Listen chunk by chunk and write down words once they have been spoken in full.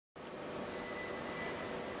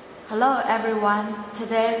Hello everyone,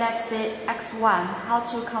 today let's see X1 how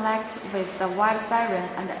to connect with the wired siren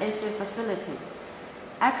and the AC facility.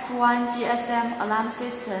 X1 GSM alarm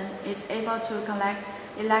system is able to connect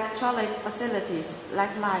electronic facilities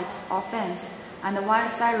like lights or fans and the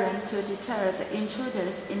wired siren to deter the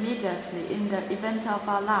intruders immediately in the event of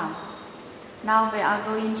alarm. Now we are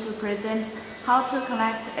going to present how to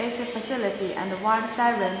connect AC facility and the wired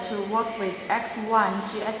siren to work with X1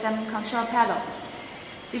 GSM control panel.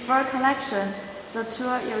 Before connection, the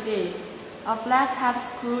tool you need: a flathead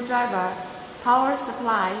screwdriver, power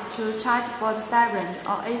supply to charge for the siren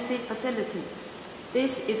or AC facility.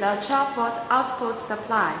 This is a 12-volt output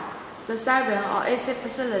supply. The siren or AC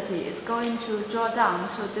facility is going to draw down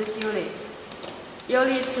to this unit. You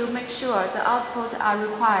need to make sure the outputs are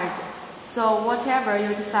required, so whatever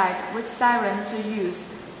you decide which siren to use,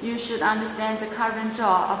 you should understand the current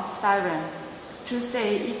draw of the siren to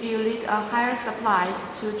see if you need a higher supply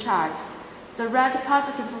to charge. The red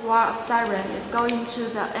positive wire of siren is going to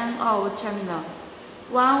the NO terminal.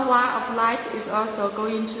 One wire of light is also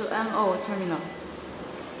going to NO terminal.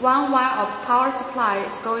 One wire of power supply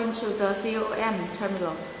is going to the COM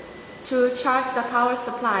terminal. To charge the power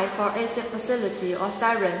supply for AC facility or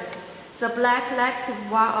siren, the black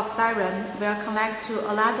negative wire of siren will connect to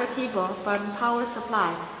another cable from power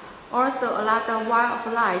supply. Also, another wire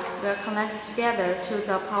of light will connect together to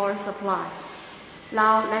the power supply.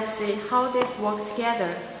 Now let's see how this works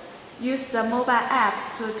together. Use the mobile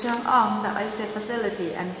apps to turn on the AC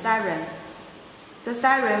facility and siren. The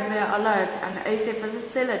siren will alert and the AC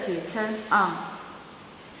facility turns on.